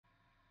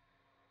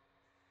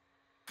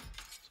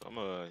So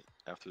I'm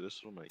after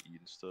this one, I'm gonna eat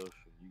and stuff.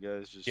 And you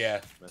guys just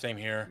Yeah, same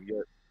here.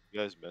 you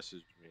guys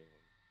message me when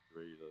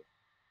you're ready to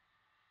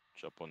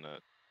jump on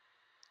that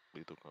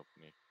lethal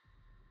company,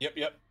 Yep,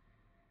 yep.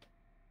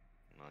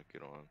 and I'll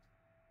get on.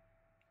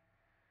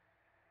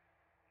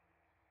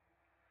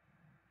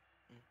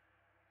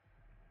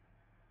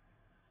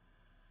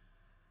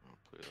 I'll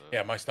play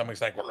Yeah, my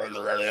stomach's like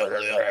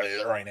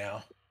right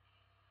now.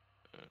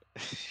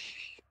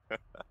 that.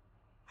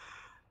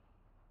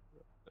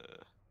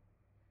 uh,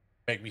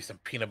 Make me some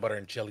peanut butter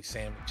and jelly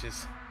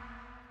sandwiches.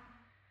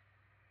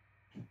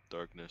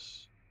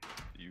 darkness,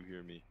 do you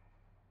hear me?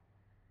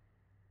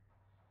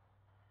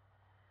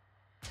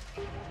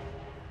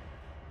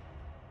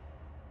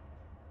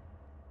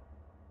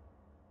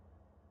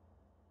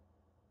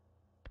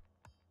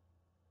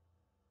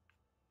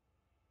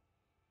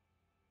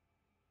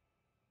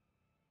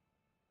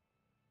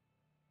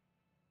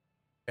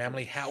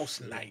 Family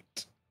house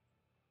night.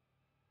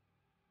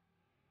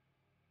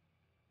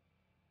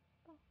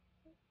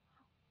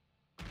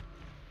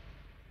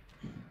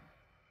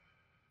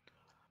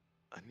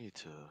 I need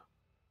to.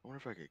 I wonder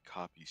if I could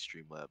copy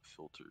Streamlab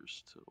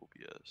filters to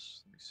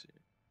OBS. Let me see.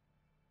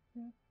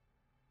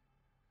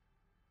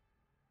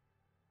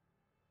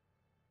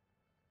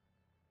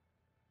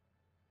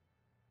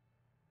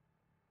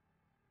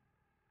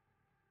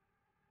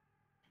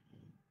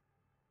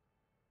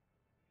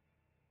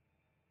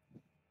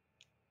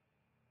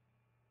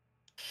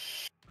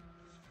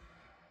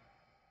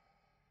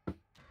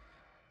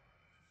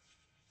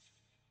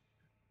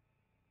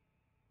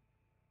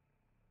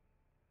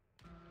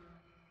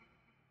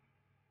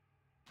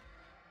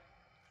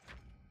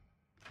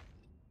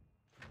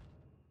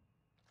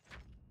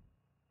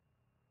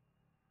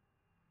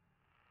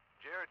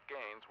 Jared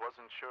Gaines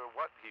wasn't sure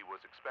what he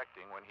was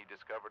expecting when he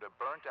discovered a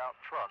burnt-out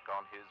truck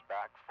on his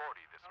back 40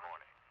 this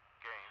morning.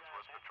 Gaines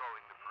was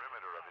patrolling the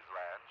perimeter of his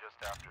land just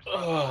after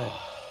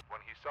sunrise when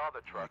he saw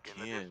the truck in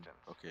the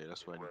distance. Okay,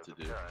 that's what I need to It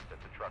do. was apparent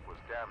that the truck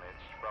was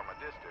damaged from a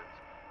distance,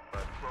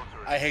 but closer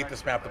I hate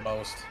this map the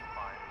most.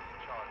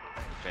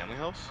 Family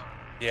house?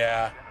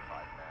 Yeah. A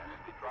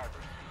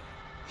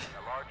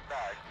large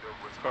bag filled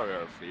with It's probably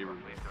our favorite.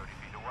 30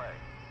 feet away.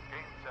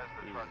 Gaines says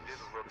the truck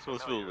didn't look This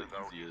one's familiar, the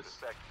though he easiest.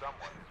 suspects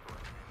someone is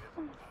going to be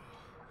missing.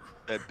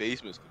 That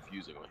basement's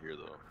confusing on here,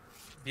 though.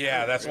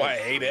 Yeah, that's why I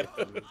hate it.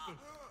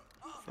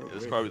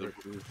 It's probably the.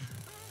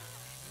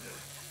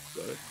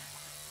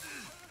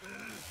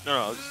 No,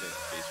 I was just saying the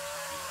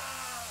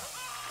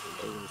basement's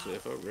confusing. I was gonna say,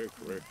 if I read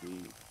correctly,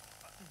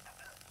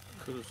 I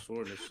could have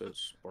sworn it said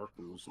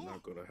Sparkle's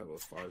not gonna have a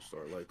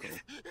 5-star like home.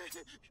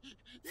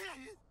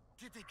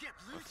 Did they get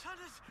loose on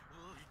us?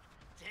 Oh,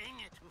 dang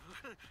it.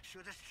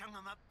 Should have strung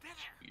them up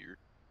better. Weird.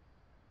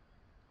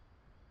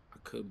 I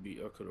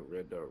could have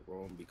read that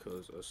wrong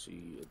because I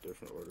see a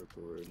different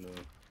article right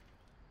now.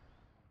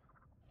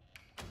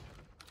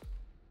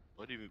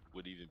 What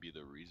would even be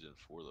the reason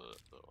for the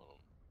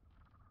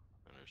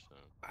I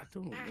understand. I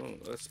don't know.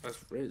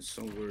 I've read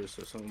somewhere it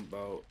said something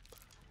about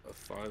a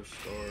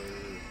 5-star.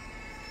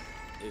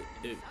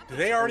 Did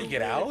they already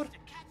get out?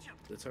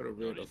 It's how to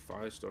read a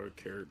 5-star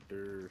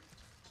character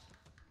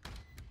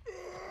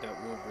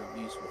that will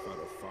release without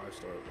a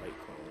 5-star light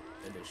cone,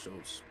 and it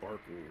showed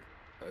Sparkle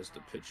as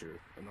the picture,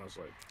 and I was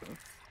like, huh?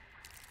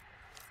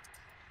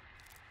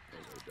 I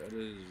was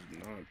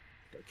like,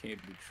 that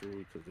can't be true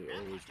because they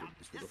always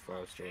release with a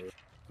 5-star.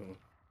 Huh.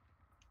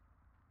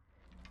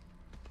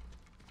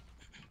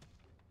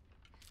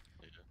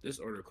 This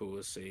article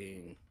is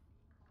saying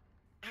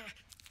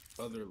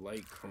other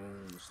light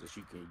cones that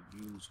you can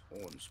use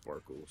on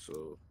Sparkle,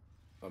 so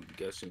I'm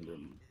guessing there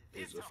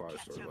is a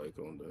 5-star light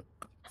cone there.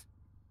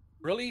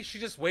 Really? She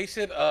just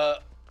wasted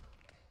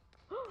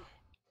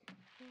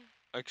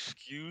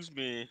Excuse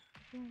me.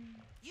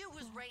 You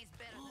was raised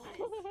better than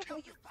this.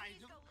 You find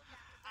him.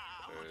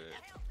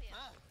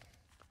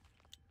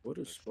 What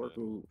is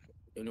Sparkle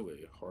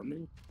anyway?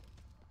 Harmony?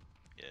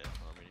 Yeah,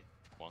 Harmony.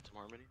 Quantum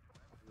Harmony?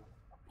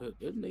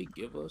 Didn't they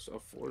give us a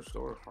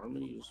 4-star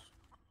Harmony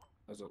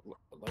as a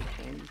light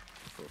cone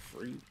for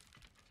free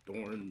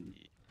during?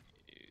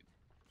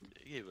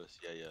 They gave us,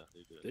 yeah,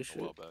 they did This a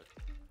while back.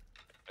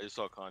 I just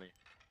saw Connie.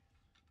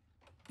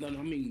 No, I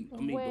mean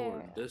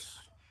during this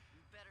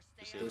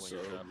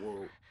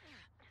world.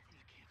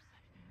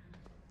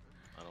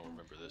 I don't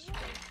remember this one. I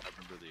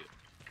remember the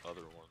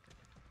other one.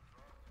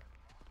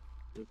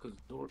 Because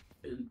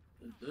in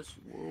this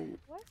world,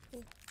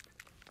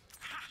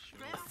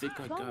 I think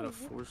I got a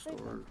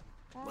 4-star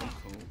light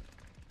cone.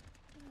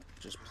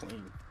 Just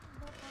plain.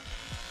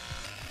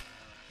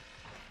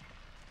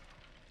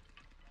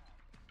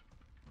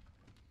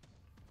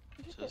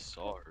 Just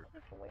saw her.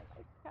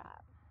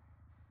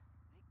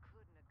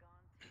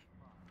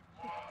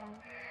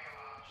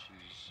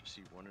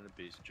 She's one in the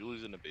basement.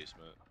 Julie's in the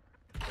basement.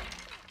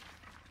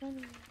 You're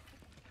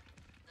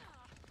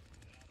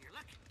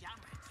looking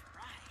downright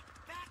spry.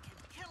 Back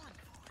and killing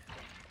for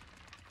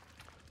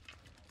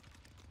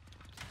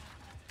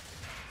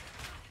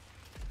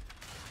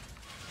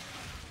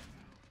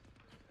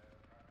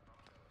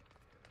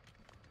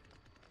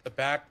it. The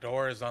back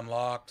door is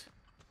unlocked.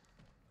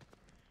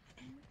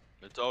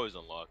 It's always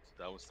unlocked.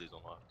 That one stays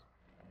unlocked.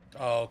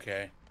 Oh,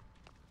 okay.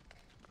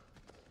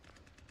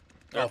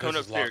 They're Oh, coming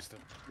this is locked upstairs. still.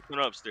 Two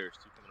coming upstairs.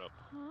 Two coming up.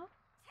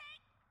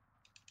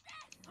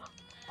 Huh?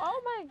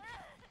 Oh my.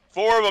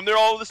 4 of them. They're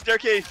all over the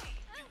staircase.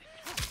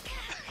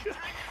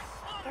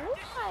 Oh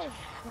my.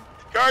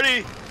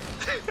 Cardi.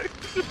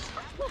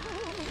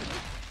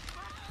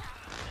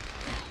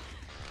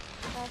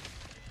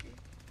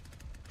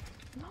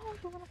 No,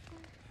 you wanna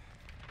find.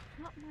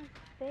 Not my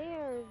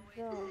stairs.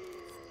 Oh Oh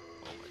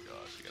my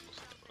gosh, I got no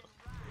stamina.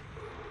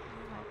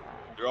 my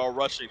god. They're all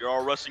rushing. They're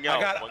all rushing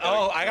out.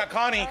 I got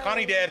Connie.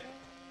 Connie dead.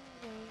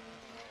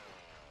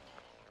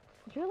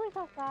 Julie's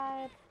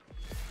outside.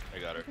 I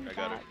got her. She's I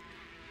got her. back.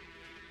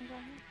 I got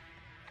her.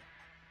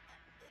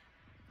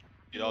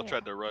 Y'all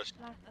tried to rush.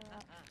 Knock her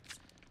out.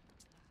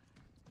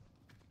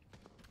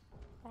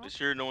 Make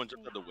sure no one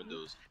jumped out the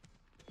windows.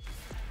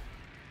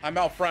 I'm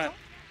out front.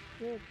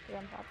 Good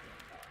jump up.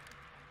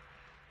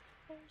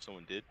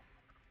 Someone did.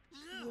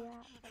 Yeah,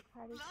 the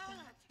party's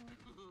coming.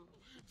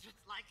 Just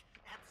like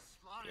at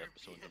slaughter. Yeah,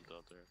 someone jumped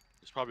out there.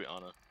 It's probably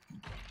Anna.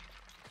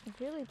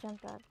 Julie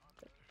jumped out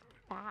the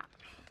back.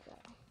 So.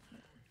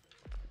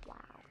 Wow.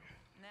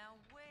 Now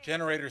where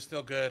Generator's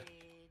still good. did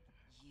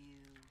you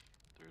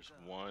There's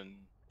one.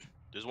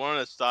 There's one on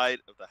the side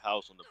of the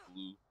house on the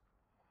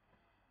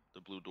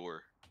blue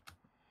door.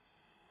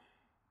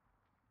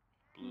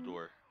 Blue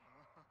door.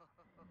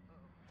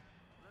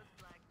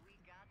 Looks like we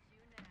got you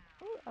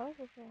now. Ooh, I was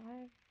just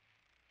alive.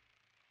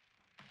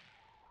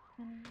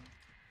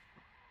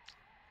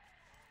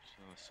 She's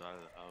on the side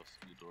of the house,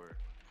 blue door.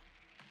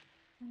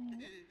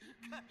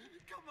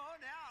 Come on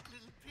out,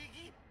 little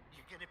piggy.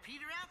 You're gonna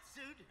peter out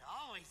soon. It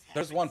always happens.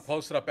 There's one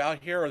posted up out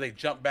here, or they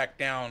jump back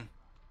down.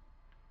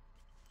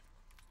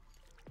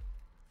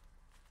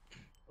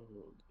 Oh,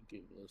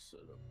 give us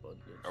an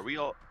abundance. Are we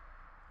all?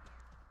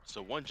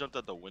 So one jumped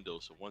out the window,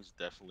 so one's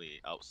definitely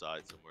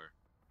outside somewhere.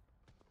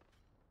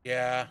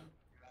 Yeah.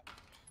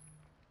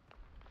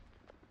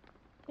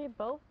 They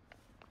both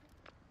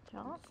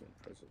jump.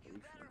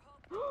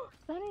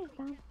 Sunny's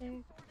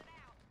downstairs.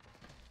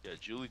 Yeah,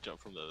 Julie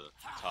jumped from the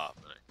top.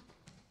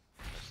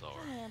 I saw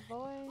her. Yeah,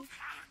 boy.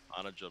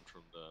 Anna jumped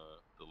from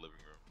the living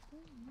room.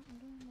 I'm not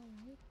doing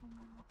no way from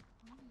that.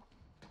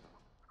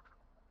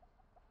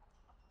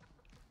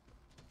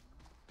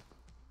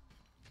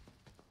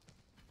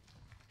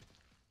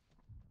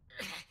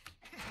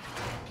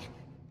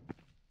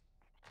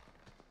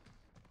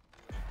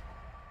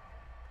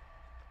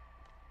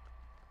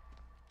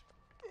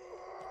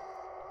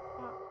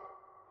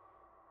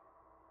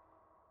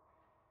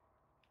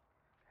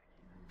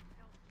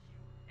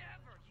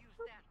 Ever use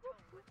that tone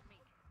with me?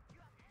 You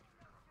have any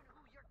notion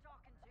who you're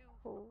talking to?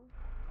 Oh.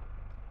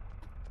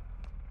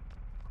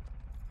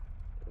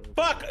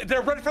 Fuck!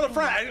 They're ready for the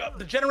front.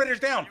 The generator's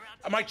down.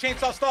 My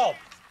chainsaw stalled.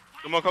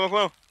 Come on, come on, come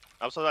on!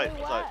 Outside,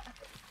 Wait, outside. what?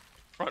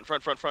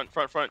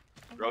 Front.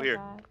 Oh They're all my here.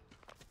 God.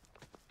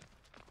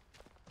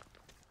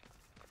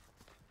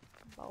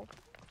 Both.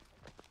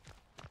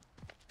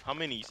 How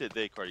many? You said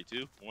they, Cardi?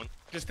 2? 1?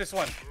 Just this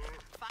one.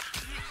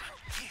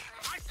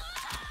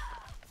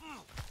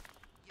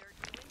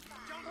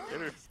 Hit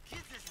her.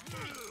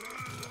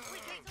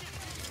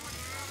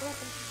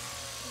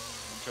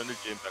 Turn the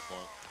gym back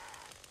on.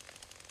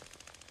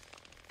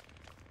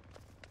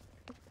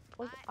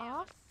 Was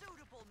off?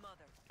 Suitable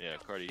mother. Yeah,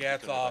 Cardi. Yeah,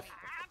 it's turn it off. back.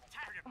 I'm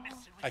tired of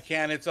messing with I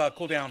can. It's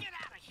cooldown. Get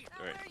out of here.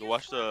 Alright, go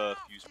watch the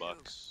fuse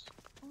box.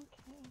 Okay.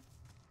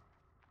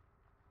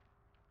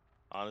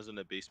 Anna's in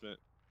the basement.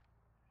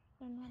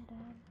 They're not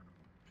dead.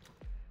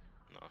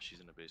 No, she's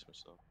in the basement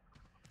still.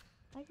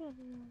 I could.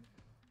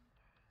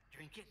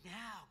 Drink it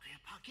now,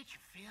 Grandpa. Get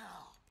your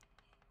fill.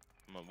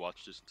 I'm gonna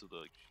watch this until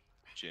the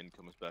gin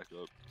comes back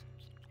up.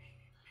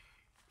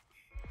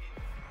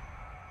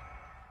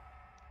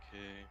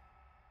 Okay.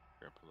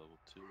 Grandpa level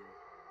 2.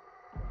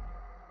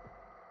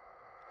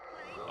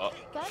 Oh,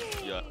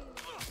 Sunny! yeah.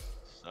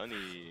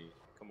 Sunny.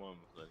 Come on,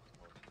 Sunny.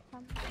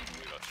 Come on.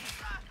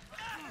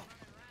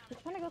 He's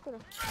trying to go through the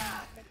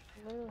front. Like,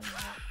 literally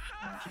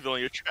not. Keep on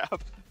your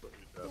trap.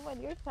 Move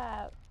on your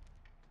tap.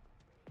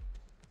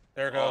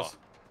 There it goes.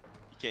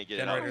 You can't get it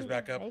Generator. out. Generator's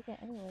back up. Make it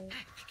anyway.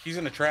 He's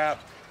in the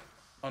trap.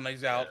 Oh, no,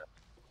 he's out.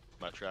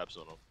 My trap's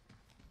on him.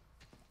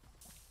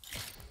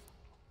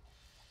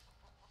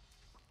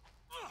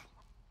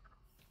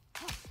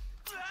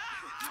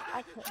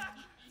 I couldn't.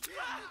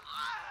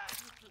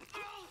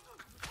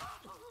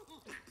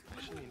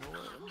 Actually, you know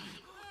what?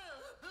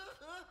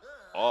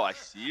 Oh, I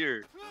see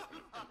her.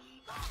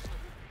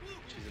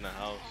 She's in the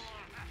house.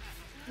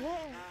 Where?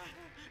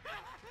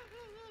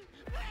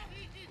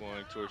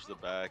 Going towards the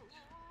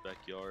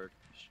backyard.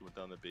 She went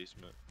down the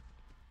basement.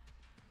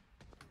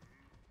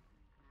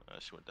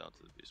 She went down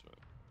to the basement.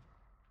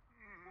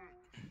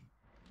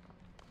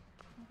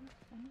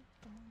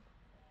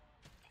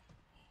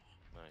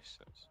 Nice.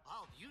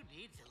 All you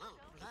need's a little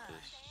blood.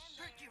 this.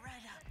 Perk you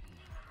right up.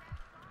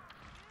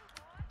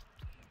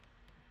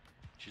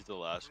 She's the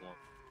last one.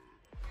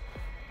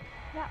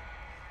 Yeah.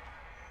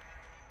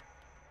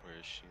 Where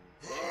is she?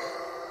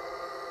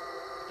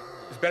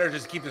 It's better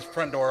just keep this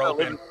front door No,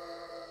 open. In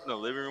the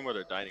living room or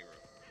the dining room?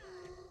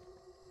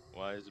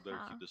 Why is it better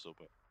to Huh. keep this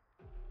open?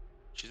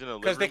 She's in the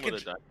 'Cause they living room or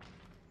the could dining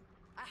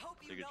I hope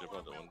They you could know jump our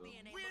out the window.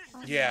 well-being ain't Where's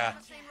looking the too Yeah.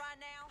 promising right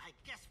now. I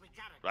guess we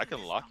gotta. But I do can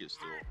this lock the it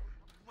still. hard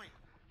way.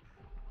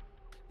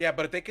 Yeah,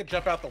 but if they could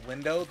jump out the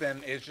window,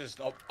 then it's just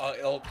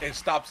it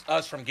stops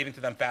us from getting to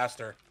them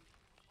faster.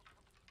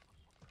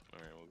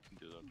 Alright, well, we can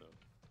do that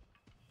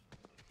though.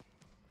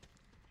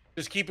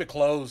 Just keep it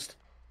closed.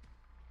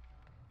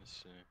 Let's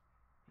see.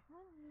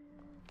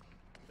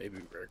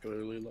 Maybe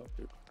regularly locked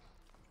it.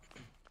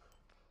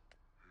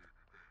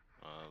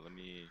 Let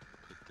me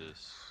put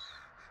this.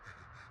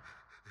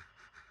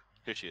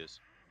 Here she is.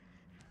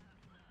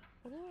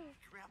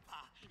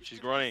 Grandpa,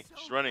 She's running. so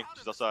She's running. proud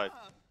She's of us, outside.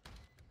 huh?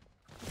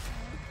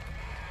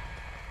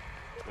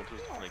 One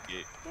towards the front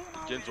gate. Giving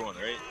all Jen's one,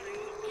 right?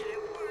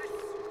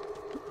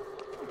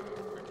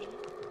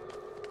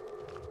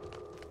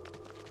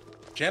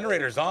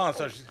 Generator's on,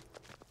 so she's...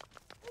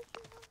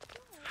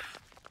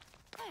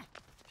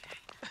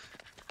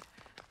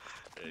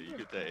 Yeah, you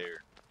get that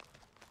air.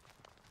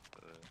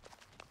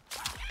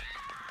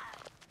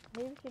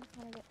 Maybe she's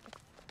trying to get the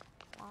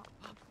stop.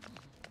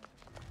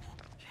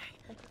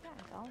 But she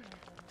can't go nowhere.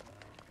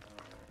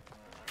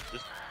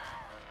 Just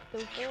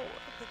Stupid.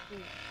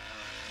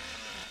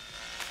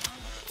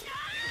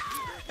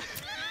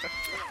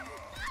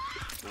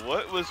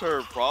 what was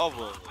her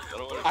problem? Like, I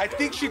don't I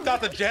think she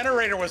thought the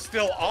generator was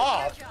still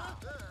off. Grandpa's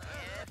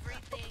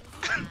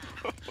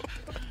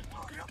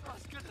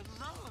gonna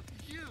love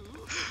you.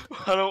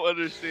 I don't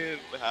understand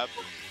what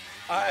happened.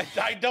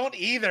 I don't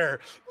either.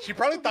 She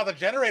probably thought the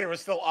generator was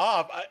still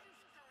off.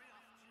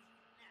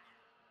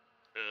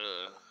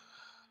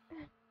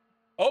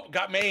 Oh,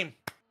 got maim.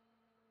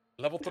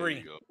 Level There 3.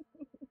 you go.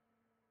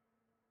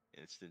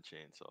 Instant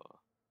chainsaw.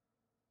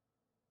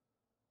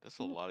 That's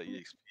a lot of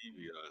EXP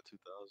we got at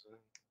 2000.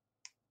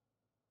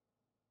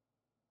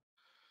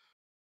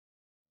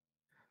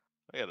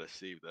 I gotta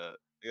save that.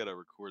 I gotta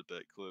record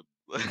that clip.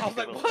 I was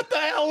like, what the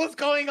hell is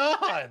going on?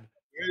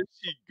 Where is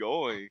she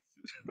going?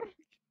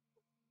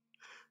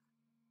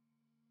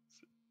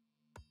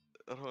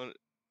 I don't.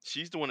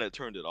 She's the one that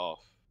turned it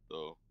off,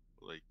 though.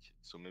 Like,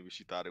 so maybe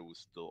she thought it was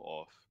still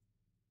off.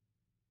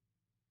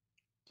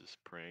 Just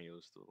praying it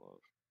was still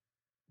off.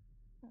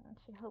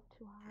 She hoped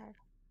too hard.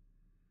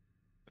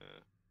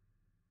 Yeah.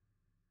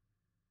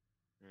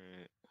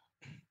 Alright.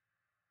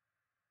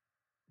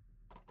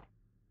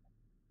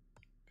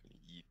 Gonna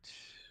eat.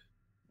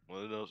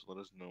 Let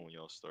us know when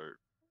y'all start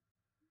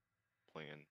playing.